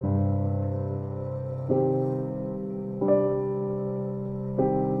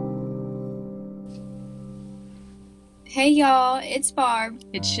Hey y'all, it's Barb.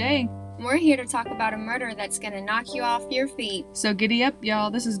 It's Shay. We're here to talk about a murder that's gonna knock you off your feet. So giddy up, y'all.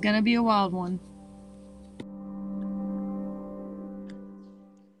 This is gonna be a wild one.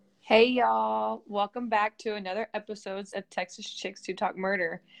 Hey y'all, welcome back to another episode of Texas Chicks Who Talk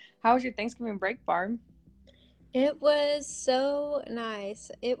Murder. How was your Thanksgiving break, Barb? It was so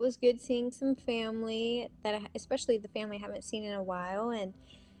nice. It was good seeing some family especially the family I haven't seen in a while,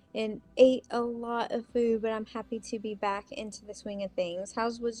 and ate a lot of food. But I'm happy to be back into the swing of things.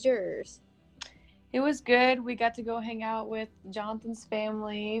 How's was yours? It was good. We got to go hang out with Jonathan's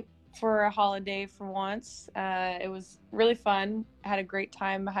family for a holiday for once. It was really fun. I had a great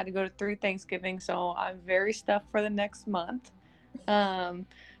time. I had to go to 3 Thanksgiving, so I'm very stuffed for the next month. Um,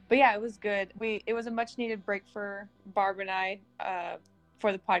 but yeah, it was good. It was a much needed break for Barb and I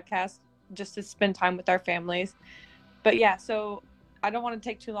for the podcast, just to spend time with our families. But yeah, so I don't want to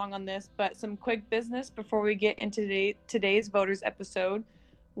take too long on this, but some quick business before we get into today's voters episode.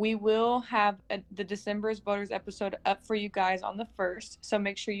 We will have the December's voters episode up for you guys on the 1st, so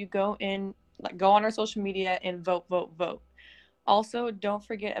make sure you go on our social media and vote, vote, vote. Also, don't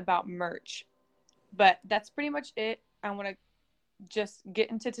forget about merch. But that's pretty much it. I want to just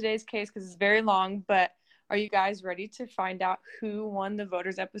get into today's case because it's very long. But are you guys ready to find out who won the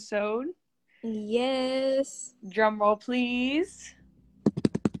voters episode? Yes. Drum roll, please.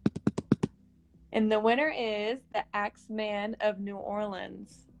 And the winner is the Axeman of New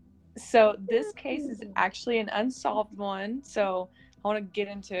Orleans. So this case is actually an unsolved one. So I want to get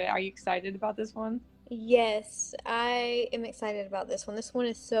into it. Are you excited about this one? Yes, I am excited about this one. This one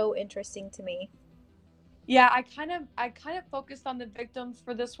is so interesting to me. Yeah, I kind of focused on the victims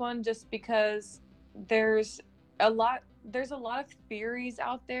for this one just because there's there's a lot of theories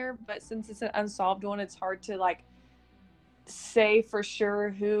out there, but since it's an unsolved one, it's hard to like say for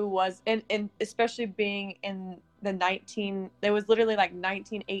sure who was, and especially being in the 19, it was literally like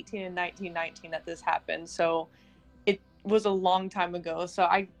 1918 and 1919 that this happened. So it was a long time ago. So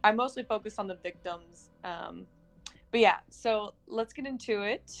I mostly focused on the victims. But yeah, so let's get into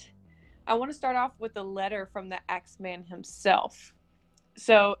it. I want to start off with a letter from the Axeman himself.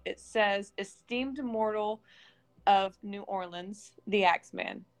 So it says, "Esteemed mortal of New Orleans, the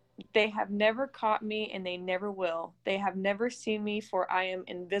Axeman. They have never caught me, and they never will. They have never seen me, for I am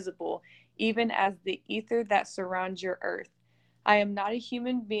invisible, even as the ether that surrounds your earth. I am not a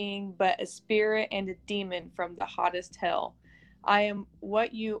human being, but a spirit and a demon from the hottest hell. I am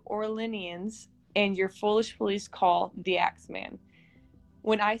what you Orleanians and your foolish police call the Axeman.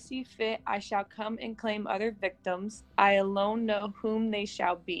 When I see fit, I shall come and claim other victims. I alone know whom they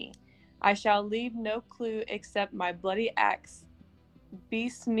shall be. I shall leave no clue except my bloody axe be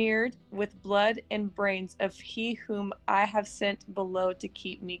smeared with blood and brains of he whom I have sent below to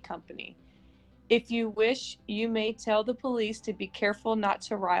keep me company. If you wish, you may tell the police to be careful not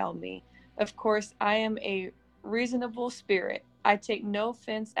to rile me. Of course, I am a reasonable spirit. I take no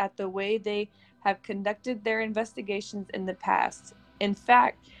offense at the way they have conducted their investigations in the past. In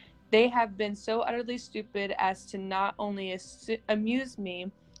fact, they have been so utterly stupid as to not only amuse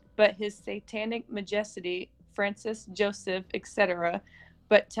me, but his satanic majesty, Francis, Joseph, etc.,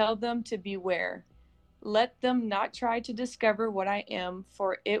 but tell them to beware. Let them not try to discover what I am,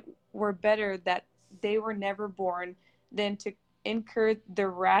 for it were better that they were never born than to incur the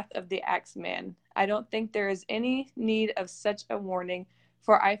wrath of the Axeman. I don't think there is any need of such a warning,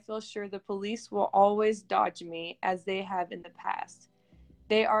 for I feel sure the police will always dodge me as they have in the past.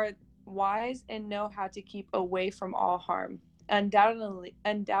 They are wise and know how to keep away from all harm.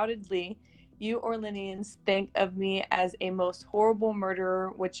 Undoubtedly, you Orleanians think of me as a most horrible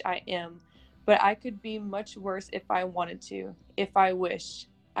murderer, which I am, but I could be much worse if I wanted to, if I wished.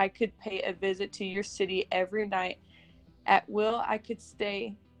 I could pay a visit to your city every night. At will, I could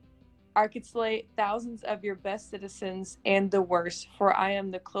slay thousands of your best citizens and the worst, for I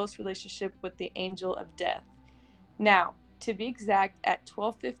am the close relationship with the angel of death. Now, to be exact, at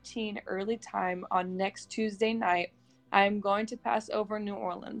 12:15 early time on next Tuesday night, I am going to pass over New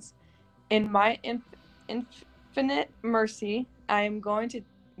Orleans. In my infinite mercy, I am going to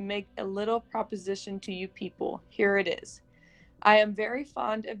make a little proposition to you people. Here it is. I am very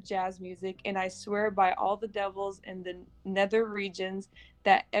fond of jazz music, and I swear by all the devils in the nether regions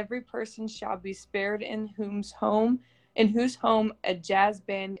that every person shall be spared in whose home a jazz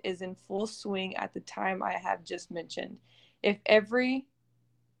band is in full swing at the time I have just mentioned. If every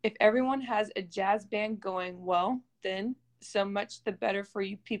if everyone has a jazz band going, well, then so much the better for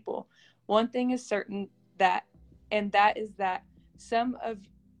you people. One thing is certain, that and that is that some of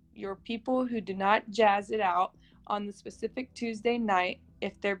Your people who do not jazz it out on the specific Tuesday night,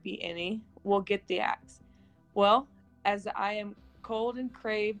 if there be any, will get the axe. Well, as I am cold and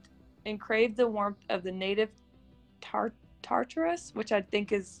crave the warmth of the native Tartarus, which I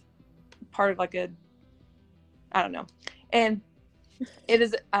think is part of like a, I don't know, and it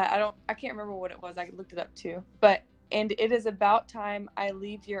is I can't remember what it was. I looked it up too, but and it is about time I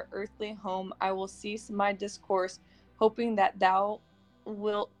leave your earthly home. I will cease my discourse, hoping that thou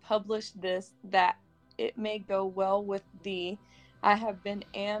wilt publish this, that it may go well with thee. I have been,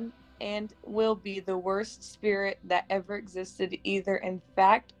 am, and will be the worst spirit that ever existed, either in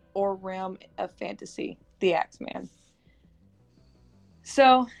fact or realm of fantasy. The Axeman.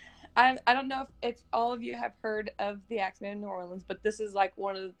 So I don't know if all of you have heard of the Axeman in New Orleans, but this is like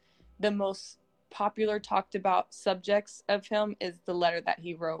one of the most popular talked about subjects of him is the letter that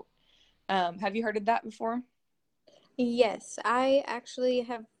he wrote. Have you heard of that before? Yes, I actually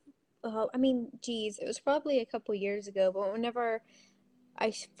have. I mean, geez, it was probably a couple years ago, but whenever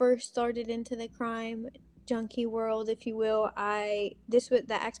I first started into the crime junkie world, if you will, the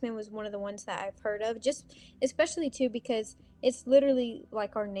Axeman was one of the ones that I've heard of. Just especially too because it's literally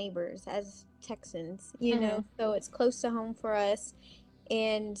like our neighbors as Texans, Mm-hmm. so it's close to home for us.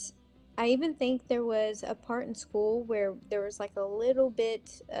 And I even think there was a part in school where there was like a little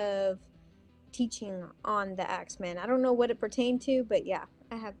bit of teaching on the Axeman. I don't know what it pertained to, but yeah,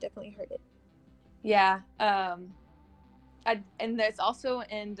 I have definitely heard it. Yeah. And there's also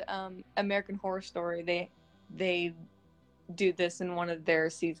in American Horror Story. They do this in one of their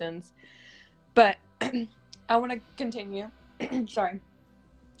seasons. But I want to continue. Sorry.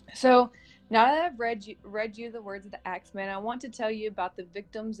 So now that I've read you the words of the Axeman, I want to tell you about the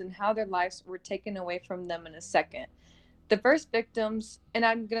victims and how their lives were taken away from them in a second. The first victims, and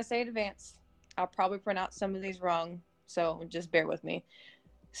I'm gonna say in advance, I'll probably pronounce some of these wrong, so just bear with me.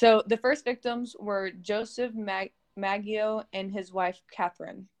 So the first victims were Joseph Maggio and his wife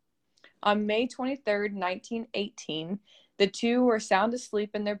Catherine. On May 23rd, 1918, the two were sound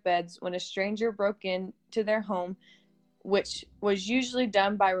asleep in their beds when a stranger broke into their home, which was usually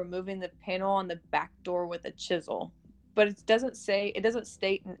done by removing the panel on the back door with a chisel. But it doesn't state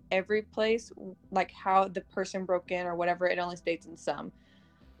in every place like how the person broke in or whatever. It only states in some.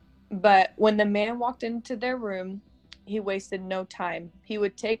 But when the man walked into their room, he wasted no time. He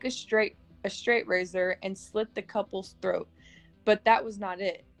would take a straight razor and slit the couple's throat. But that was not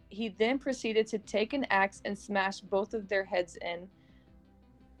it. He then proceeded to take an axe and smash both of their heads in.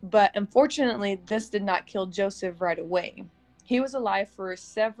 But unfortunately, this did not kill Joseph right away. He was alive for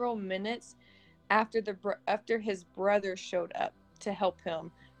several minutes after his brother showed up to help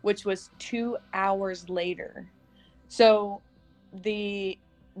him, which was 2 hours later. So the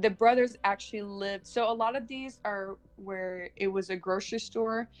the brothers actually lived. So a lot of these are where it was a grocery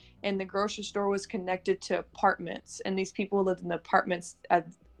store, and the grocery store was connected to apartments, and these people lived in the apartments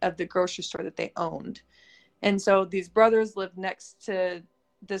of the grocery store that they owned. And so these brothers lived next to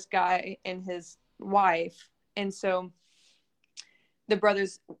this guy and his wife. And so the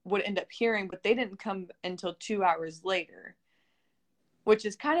brothers would end up hearing, but they didn't come until 2 hours later, which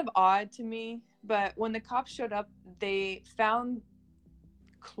is kind of odd to me. But when the cops showed up, they found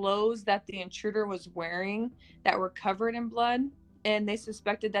clothes that the intruder was wearing that were covered in blood. And they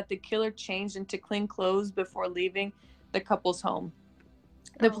suspected that the killer changed into clean clothes before leaving the couple's home.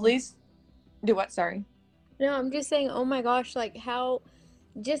 The Oh, police do what? Sorry. no, I'm just saying, oh my gosh, like how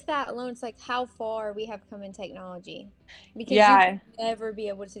just that alone, it's like how far we have come in technology because you would Yeah, never be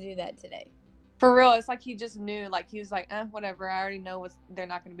able to do that today. for real, it's like he just knew. Like he was like, whatever. I already know what they're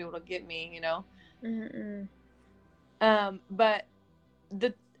not going to be able to get me. Mm-mm. But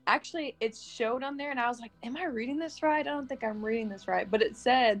the actually it showed on there, and I was like, am I reading this right? I don't think I'm reading this right. But it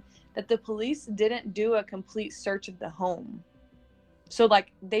said that the police didn't do a complete search of the home. So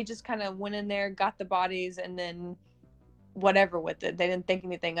like they just kind of went in there, got the bodies, and then whatever with it. They didn't think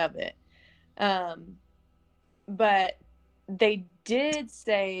anything of it. Um, but they did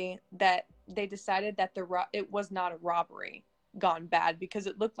say that they decided that it was not a robbery gone bad because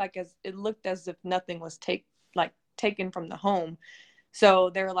it looked as if nothing was taken from the home. So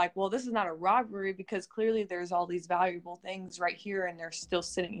they were like, well, this is not a robbery because clearly there's all these valuable things right here and they're still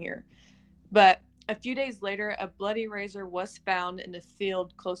sitting here. But a few days later, a bloody razor was found in a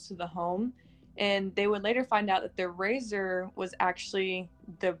field close to the home, and they would later find out that the razor was actually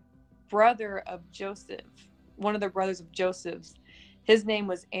the brother of Joseph, one of the brothers of Joseph's. His name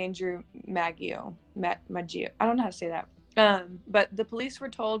was Andrew Maggio. I don't know how to say that. But the police were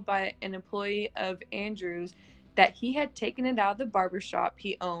told by an employee of Andrew's that he had taken it out of the barber shop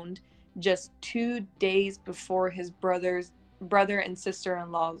he owned just 2 days before his brother's brother and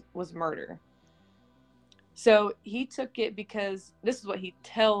sister-in-law was murder. So he took it because this is what he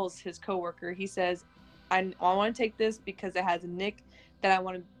tells his coworker. He says, I want to take this because it has a nick that I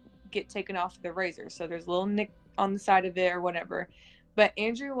want to get taken off the razor. So there's a little nick on the side of it or whatever. But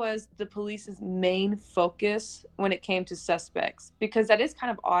Andrew was the police's main focus when it came to suspects, because that is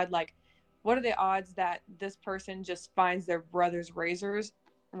kind of odd. Like, what are the odds that this person just finds their brother's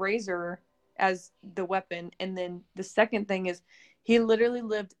razor as the weapon? And then the second thing is he literally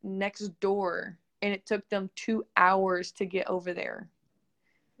lived next door and it took them 2 hours to get over there.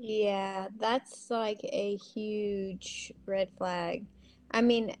 Yeah, that's like a huge red flag. I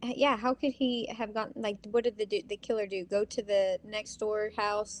mean, yeah, how could he have gotten like what did the killer do? Go to the next door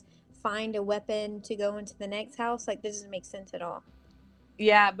house, find a weapon to go into the next house? Like this doesn't make sense at all.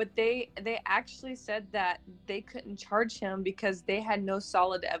 Yeah, but they actually said that they couldn't charge him because they had no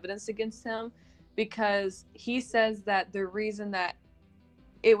solid evidence against him, because he says that the reason that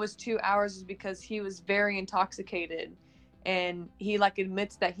it was 2 hours is because he was very intoxicated, and he like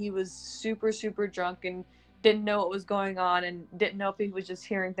admits that he was super super drunk and didn't know what was going on and didn't know if he was just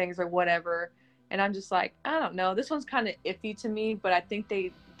hearing things or whatever. And I'm just like, I don't know, this one's kind of iffy to me, but I think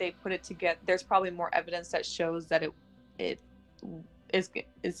they put it together. There's probably more evidence that shows that it is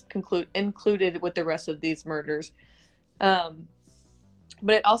included with the rest of these murders. um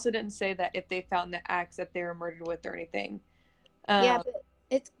but it also didn't say that if they found the axe that they were murdered with or anything. Yeah, um but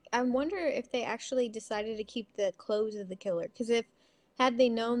it's I wonder if they actually decided to keep the clothes of the killer. Because if had they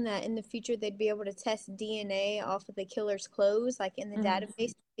known that in the future they'd be able to test DNA off of the killer's clothes, like in the mhm. database,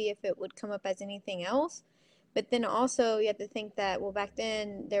 to see if it would come up as anything else. But then also you have to think that well back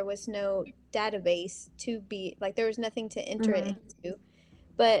then there was no database to be like there was nothing to enter it Mhm. into.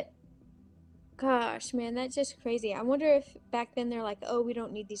 But gosh, man, that's just crazy. I wonder if back then they're like, oh, we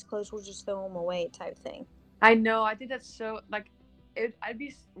don't need these clothes, we'll just throw them away type thing. I know. I think that's so like I'd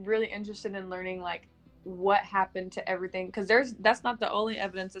be really interested in learning like what happened to everything, because that's not the only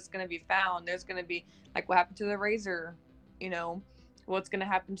evidence that's going to be found. There's going to be like what happened to the razor, you know, what's going to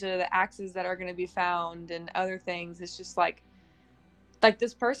happen to the axes that are going to be found and other things. It's just like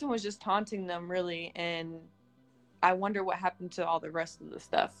this person was just taunting them really, and I wonder what happened to all the rest of the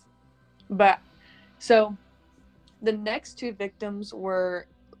stuff. But so the next two victims were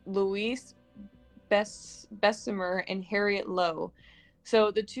Louise Bessemer and Harriet Lowe.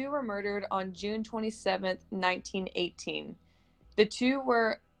 So the two were murdered on June 27th, 1918. The two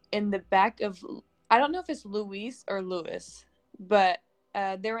were in the back of, I don't know if it's Louise or Lewis, but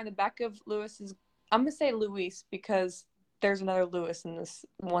they were in the back of Lewis's, I'm going to say Louise because there's another Lewis in this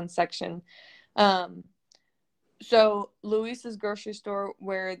one section. Um, so Louise's grocery store,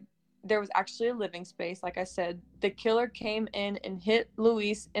 where there was actually a living space. Like I said, the killer came in and hit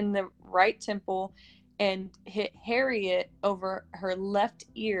Louise in the right temple and hit Harriet over her left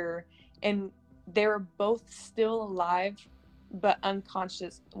ear, and they were both still alive but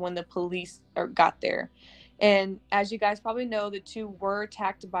unconscious when the police got there. And as you guys probably know, the two were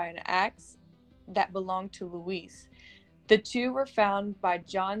attacked by an axe that belonged to Louise. The two were found by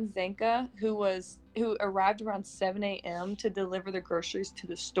John Zanka, who arrived around 7 a.m. to deliver the groceries to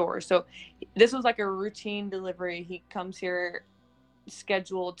the store. So this was like a routine delivery. He comes here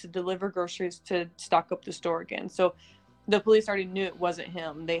scheduled to deliver groceries to stock up the store again. So the police already knew it wasn't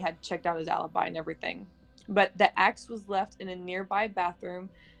him. They had checked out his alibi and everything. But the axe was left in a nearby bathroom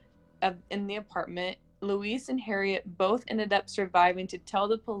in the apartment. Louise and Harriet both ended up surviving to tell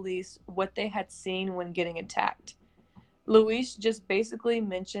the police what they had seen when getting attacked. Luis just basically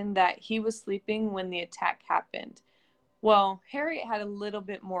mentioned that he was sleeping when the attack happened. Well, Harriet had a little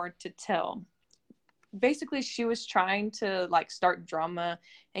bit more to tell. Basically, she was trying to like start drama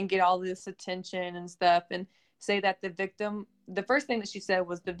and get all this attention and stuff, and say that the first thing that she said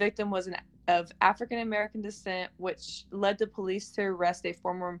was the victim was of African American descent, which led the police to arrest a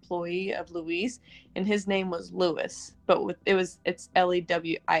former employee of Luis, and his name was Lewis, but it's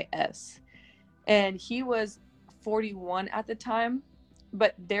Lewis, and he was 41 at the time,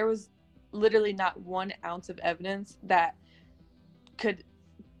 but there was literally not 1 ounce of evidence could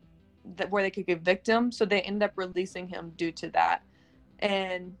where they could convict him, so they ended up releasing him due to that.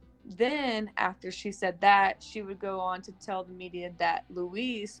 And then after she said that, she would go on to tell the media that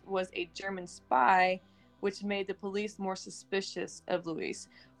Luis was a German spy, which made the police more suspicious of Luis,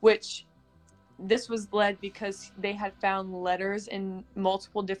 which this was led because they had found letters in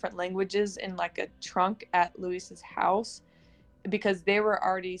multiple different languages in like a trunk at Luis's house, because they were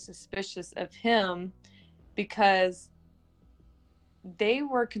already suspicious of him, because they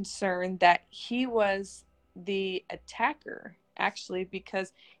were concerned that he was the attacker actually,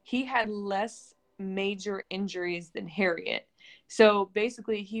 because he had less major injuries than Harriet. So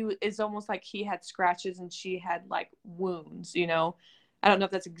basically, it's almost like he had scratches and she had like wounds, you know. I don't know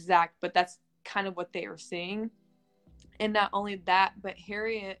if that's exact, but that's kind of what they were seeing. And not only that, but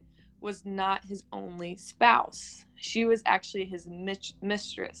Harriet was not his only spouse. She was actually his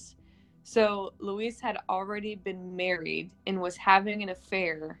mistress. So Luis had already been married and was having an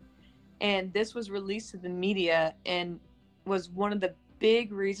affair. And this was released to the media and was one of the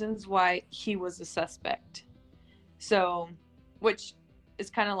big reasons why he was a suspect. So, which is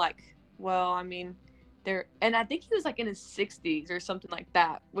kind of like, well, I mean, there, and I think he was like in his 60s or something like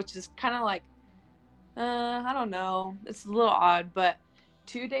that, which is kind of like, I don't know. It's a little odd, but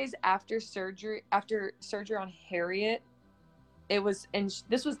 2 days after surgery on Harriet, it was, and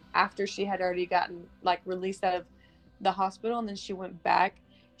this was after she had already gotten like released out of the hospital, and then she went back.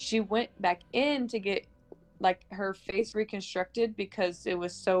 She went back in to get like her face reconstructed because it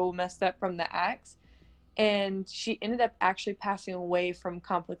was so messed up from the axe, and she ended up actually passing away from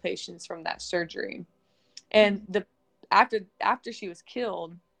complications from that surgery. And the after she was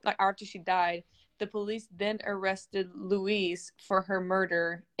killed, like after she died, the police then arrested Luis for her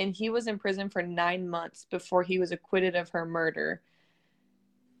murder, and he was in prison for 9 months before he was acquitted of her murder.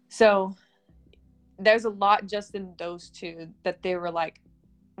 So there's a lot just in those two that they were like,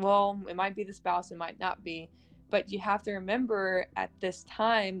 well, it might be the spouse, it might not be. But you have to remember at this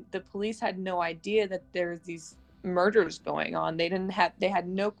time, the police had no idea that there's these murders going on. They had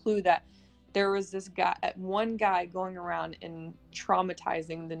no clue that there was one guy going around and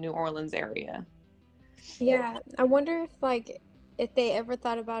traumatizing the New Orleans area. Yeah, I wonder if they ever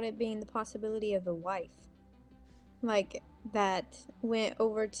thought about it being the possibility of the wife. Like that went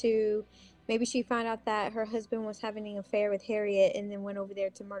over to maybe she found out that her husband was having an affair with Harriet and then went over there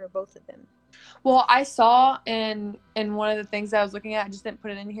to murder both of them. Well, I saw in one of the things I was looking at, I just didn't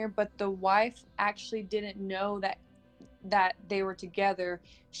put it in here, but the wife actually didn't know that they were together.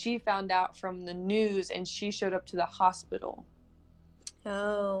 She found out from the news and she showed up to the hospital.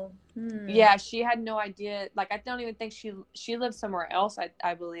 Oh, Yeah, she had no idea. Like I don't even think she lived somewhere else,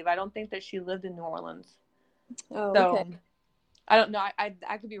 I believe. I don't think that she lived in New Orleans. Oh, okay. So, I don't know.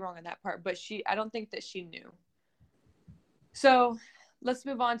 I could be wrong on that part, but I don't think that she knew. So, let's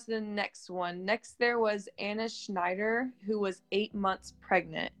move on to the next one. Next there was Anna Schneider, who was 8 months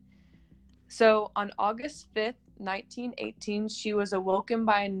pregnant. So on August 5th, 1918, she was awoken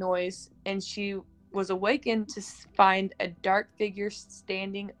by a noise, and she was awakened to find a dark figure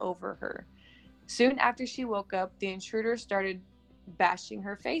standing over her. Soon after she woke up, the intruder started bashing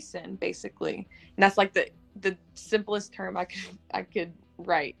her face in, basically. And that's like the simplest term I could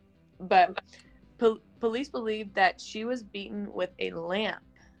write. But police believe that she was beaten with a lamp.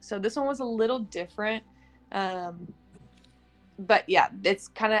 So this one was a little different. Um, but yeah, it's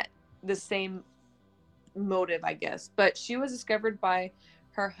kind of the same motive, I guess. But she was discovered by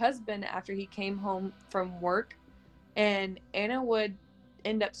her husband after he came home from work, and Anna would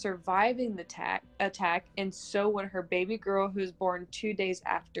end up surviving the attack, and so would her baby girl, who was born 2 days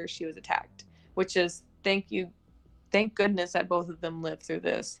after she was attacked. Which is thank goodness that both of them lived through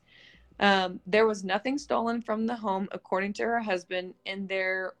this. There was nothing stolen from the home, according to her husband, and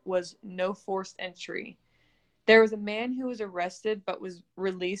there was no forced entry. There was a man who was arrested but was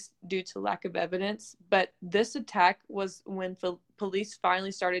released due to lack of evidence. But this attack was when police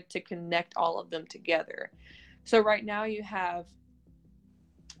finally started to connect all of them together. So right now you have,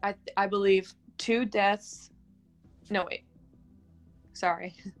 I believe, two deaths. No, wait,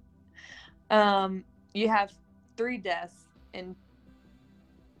 sorry. You have three deaths and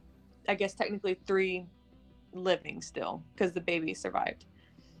I guess technically three living still because the baby survived.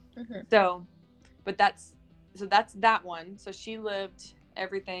 Mm-hmm. So, but that's that one. So she lived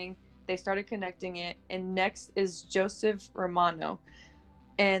everything. They started connecting it. And next is Joseph Romano.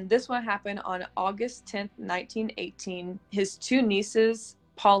 And this one happened on August 10th, 1918. His two nieces,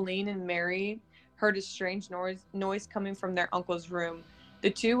 Pauline and Mary, heard a strange noise coming from their uncle's room. The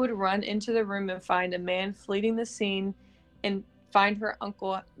two would run into the room and find a man fleeing the scene and find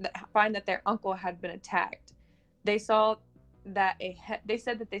that their uncle had been attacked. They saw they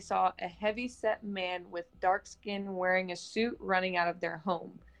said that they saw a heavy set man with dark skin wearing a suit running out of their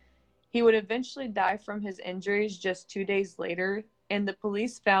home. He would eventually die from his injuries just 2 days later, and the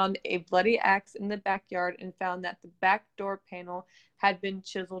police found a bloody axe in the backyard and found that the back door panel had been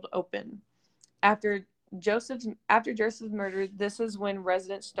chiseled open. After Joseph's murder, this is when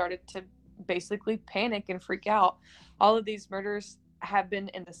residents started to basically panic and freak out. All of these murders have been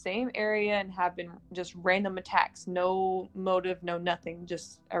in the same area and have been just random attacks, no motive, no nothing,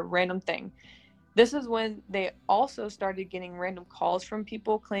 just a random thing. This is when they also started getting random calls from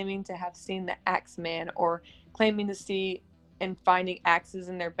people claiming to have seen the Axeman or claiming to see and finding axes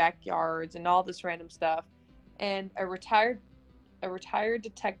in their backyards and all this random stuff. And a retired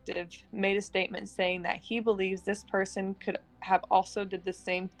detective made a statement saying that he believes this person could have also did the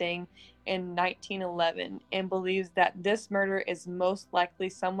same thing in 1911 and believes that this murder is most likely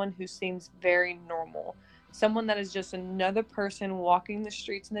someone who seems very normal, someone that is just another person walking the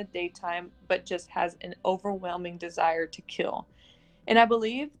streets in the daytime but just has an overwhelming desire to kill. And I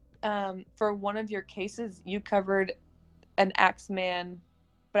believe for one of your cases you covered an Axeman,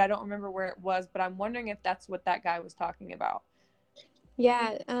 but I don't remember where it was, but I'm wondering if that's what that guy was talking about.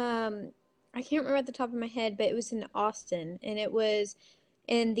 Yeah, I can't remember at the top of my head, but it was in Austin, and it was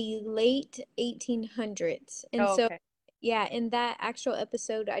in the late 1800s. And Oh, so, okay. yeah, in that actual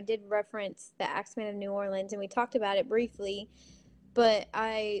episode, I did reference the Axeman of New Orleans, and we talked about it briefly. But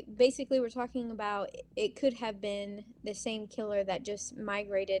I basically were talking about it could have been the same killer that just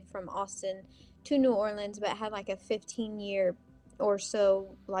migrated from Austin to New Orleans, but had like a 15-year or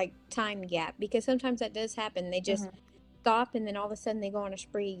so like time gap, because sometimes that does happen. They just Hmm. stop and then all of a sudden they go on a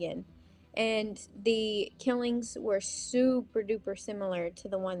spree again. And the killings were super duper similar to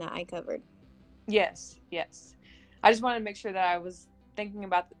the one that I covered. Yes, yes. I just wanted to make sure that I was thinking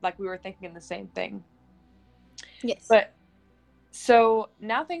about, like, we were thinking the same thing. Yes. But so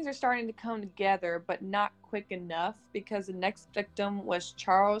now things are starting to come together, but not quick enough because the next victim was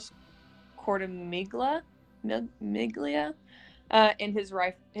Charles Cortimiglia, Miglia, and his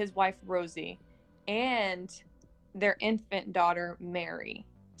wife Rosie, and their infant daughter Mary.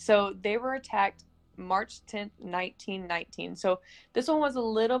 So they were attacked March 10th, 1919. So this one was a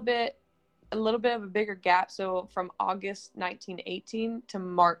little bit of a bigger gap. So from August 1918 to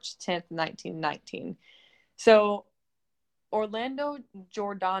March 10th, 1919. So Orlando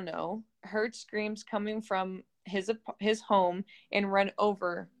Giordano heard screams coming from his home and ran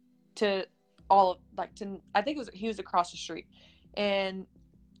over to I think he was across the street, and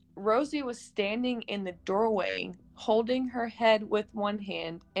Rosie was standing in the doorway holding her head with one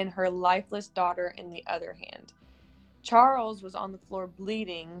hand and her lifeless daughter in the other hand. Charles was on the floor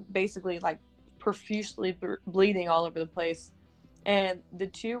bleeding, basically like profusely bleeding all over the place, and the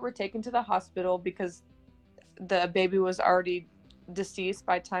two were taken to the hospital because the baby was already deceased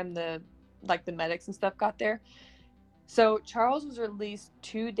by the time the medics and stuff got there. So Charles was released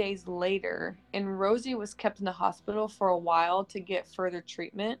 2 days later, and Rosie was kept in the hospital for a while to get further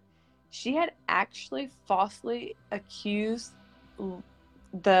treatment. She had actually falsely accused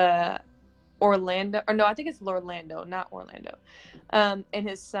the Orlando, or no, I think it's Orlando, not Orlando, and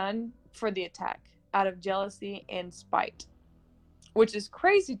his son for the attack out of jealousy and spite, which is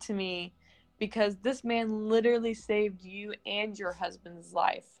crazy to me because this man literally saved you and your husband's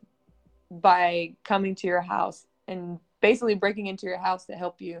life by coming to your house and basically breaking into your house to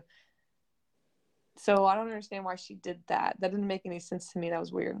help you. So I don't understand why she did that. That didn't make any sense to me. That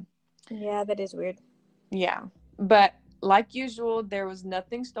was weird. Yeah, that is weird. Yeah. But like usual, there was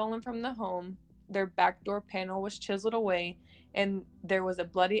nothing stolen from the home. Their back door panel was chiseled away, and there was a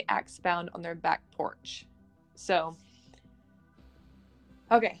bloody axe found on their back porch. So,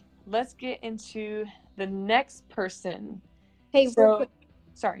 okay, let's get into the next person. Hey, real So, quick.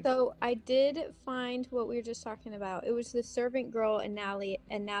 sorry. So I did find what we were just talking about. It was the servant girl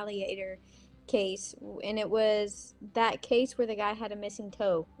annihilator case, and it was that case where the guy had a missing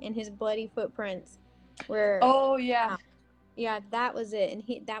toe and his bloody footprints were Oh, yeah. found. Yeah, that was it. And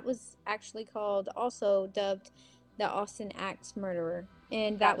he that was actually called, also dubbed, the Austin Axe murderer.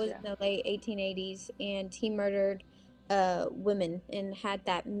 And that was in Gotcha. the late 1880s, and he murdered women and had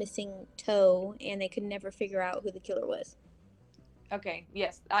that missing toe, and they could never figure out who the killer was. Okay,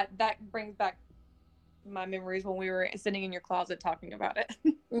 yes. That brings back my memories when we were sitting in your closet talking about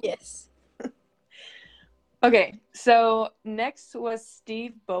it. Yes. Okay, so next was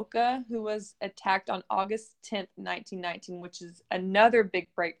Steve Boca, who was attacked on August 10th, 1919, which is another big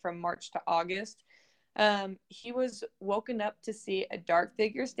break from March to August. He was woken up to see a dark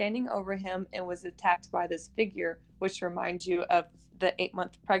figure standing over him and was attacked by this figure, which reminds you of the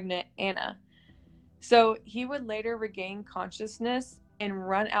 8-month pregnant Anna. So he would later regain consciousness and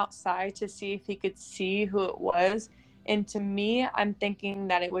run outside to see if he could see who it was. And to me, I'm thinking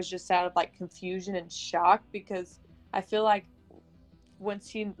that it was just out of like confusion and shock because I feel like once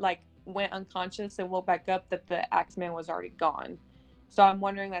he like went unconscious and woke back up, that the Axeman was already gone. So I'm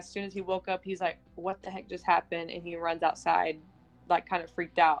wondering that as soon as he woke up, he's like, "What the heck just happened?" And he runs outside, like kind of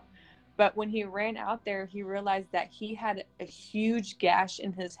freaked out. But when he ran out there, he realized that he had a huge gash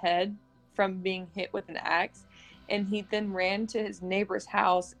in his head from being hit with an axe. And he then ran to his neighbor's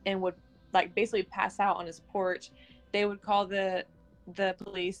house and would like basically pass out on his porch. They would call the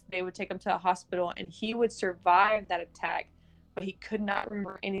police, they would take him to a hospital, and he would survive that attack but he could not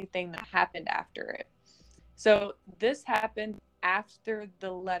remember anything that happened after it. So this happened after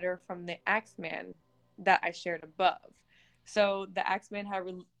the letter from the Axeman that I shared above. So the Axeman had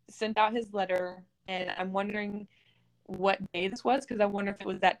sent out his letter, and I'm wondering what day this was, because I wonder if it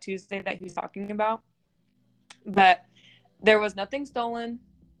was that Tuesday that he was talking about. But there was nothing stolen,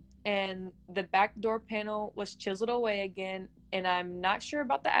 and the back door panel was chiseled away again, and I'm not sure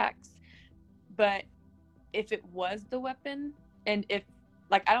about the axe, but if it was the weapon, and if,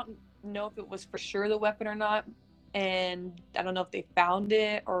 like, I don't know if it was for sure the weapon or not, and I don't know if they found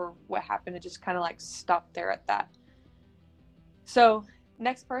it or what happened. It just kind of like stopped there at that. So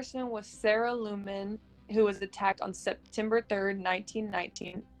next person was Sarah Lumen, who was attacked on September 3rd,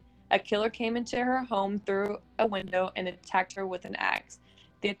 1919. A killer came into her home through a window and attacked her with an axe.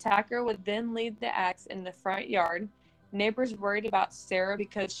 The attacker would then leave the axe in the front yard. Neighbors worried about Sarah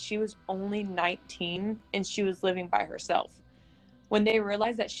because she was only 19 and she was living by herself. When they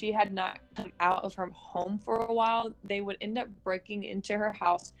realized that she had not come out of her home for a while, they would end up breaking into her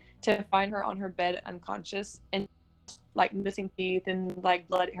house to find her on her bed unconscious and like missing teeth and like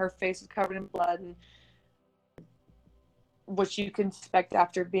blood. Her face is covered in blood, and what you can expect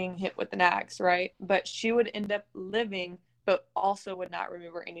after being hit with an axe, right? But she would end up living, but also would not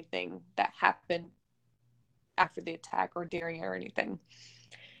remember anything that happened after the attack or during it or anything.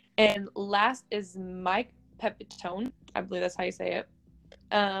 And last is Mike Pepitone. I believe that's how you say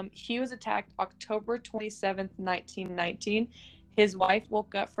it. He was attacked October 27th, 1919. His wife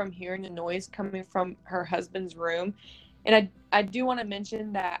woke up from hearing a noise coming from her husband's room. And I do want to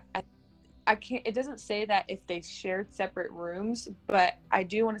mention that I can't, it doesn't say that if they shared separate rooms, but I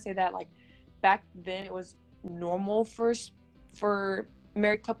do want to say that, like, back then it was normal for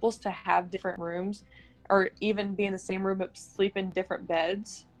married couples to have different rooms, or even be in the same room but sleep in different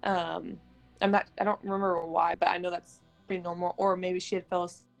beds. I don't remember why, but I know that's pretty normal. Or maybe she had fell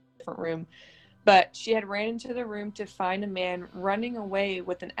asleep in a different room, but she had ran into the room to find a man running away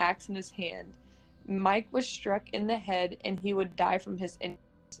with an axe in his hand. Mike was struck in the head and he would die from his injuries.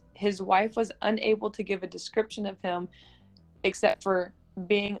 His wife was unable to give a description of him except for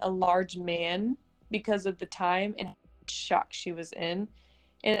being a large man because of the time and shock she was in.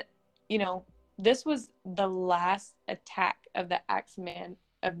 And, you know, this was the last attack of the Axeman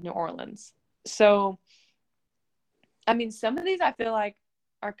of New Orleans. So, I mean, some of these I feel like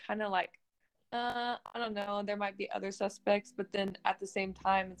are kind of like, I don't know, there might be other suspects, but then at the same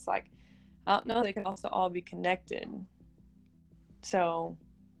time, it's like, I don't know, they could also all be connected. So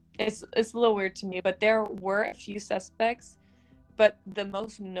it's a little weird to me, but there were a few suspects, but the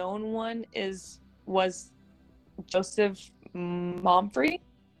most known one was Joseph Momfrey.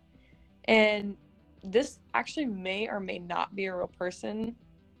 And this actually may or may not be a real person.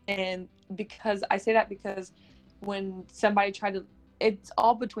 And because I say that because when somebody tried to, it's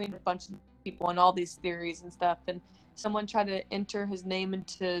all between a bunch of people and all these theories and stuff, and someone tried to enter his name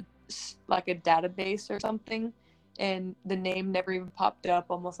into like a database or something, and the name never even popped up,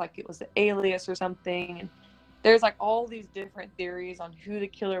 almost like it was an alias or something. And there's like all these different theories on who the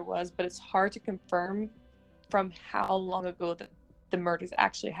killer was, but it's hard to confirm from how long ago the murders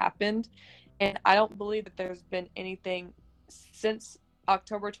actually happened. And I don't believe that there's been anything since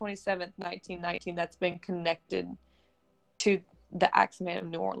October 27th, 1919 that's been connected to the Axeman of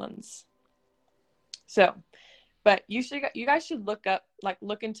New Orleans. So, but you guys should look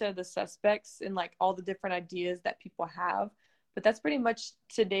into the suspects and like all the different ideas that people have. But that's pretty much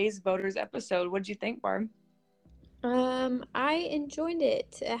today's voters episode. What did you think, Barb? I enjoyed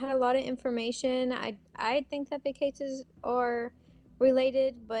it. It had a lot of information. I think that the cases are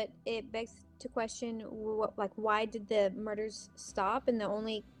related, but it begs to question why did the murders stop? And the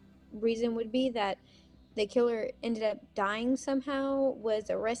only reason would be that the killer ended up dying somehow, was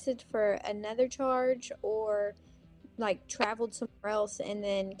arrested for another charge, or like traveled somewhere else and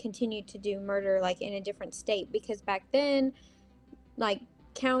then continued to do murder like in a different state, because back then, like,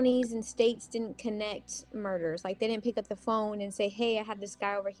 counties and states didn't connect murders. Like, they didn't pick up the phone and say, hey, I have this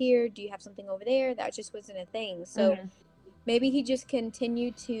guy over here, do you have something over there? That just wasn't a thing. So maybe he just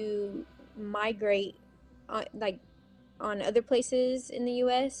continued to migrate on, like, on other places in the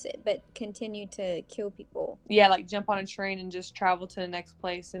US, but continued to kill people. Yeah, like jump on a train and just travel to the next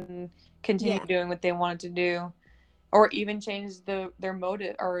place and continue Yeah. doing what they wanted to do, or even change their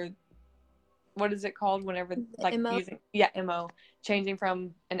motive, or what is it called whenever like MO. using MO, changing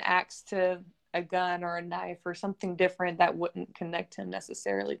from an axe to a gun or a knife or something different that wouldn't connect him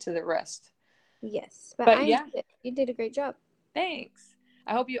necessarily to the rest. Yes, but I But yeah, enjoyed it. You did a great job. thanks.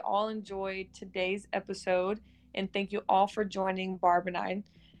 I hope you all enjoyed today's episode, and thank you all for joining Barb and I.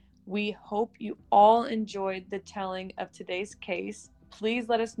 We hope you all enjoyed the telling of today's case. Please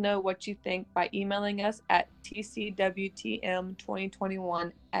let us know what you think by emailing us at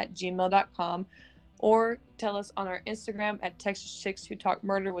tcwtm2021@gmail.com or tell us on our Instagram at Texas Chicks Who Talk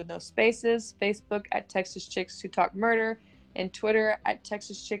Murder with no spaces, Facebook at Texas Chicks Who Talk Murder, and Twitter at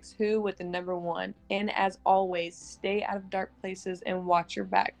Texas Chicks Who with the number 1. And as always, stay out of dark places and watch your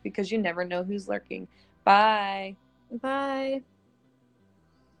back because you never know who's lurking. Bye. Bye.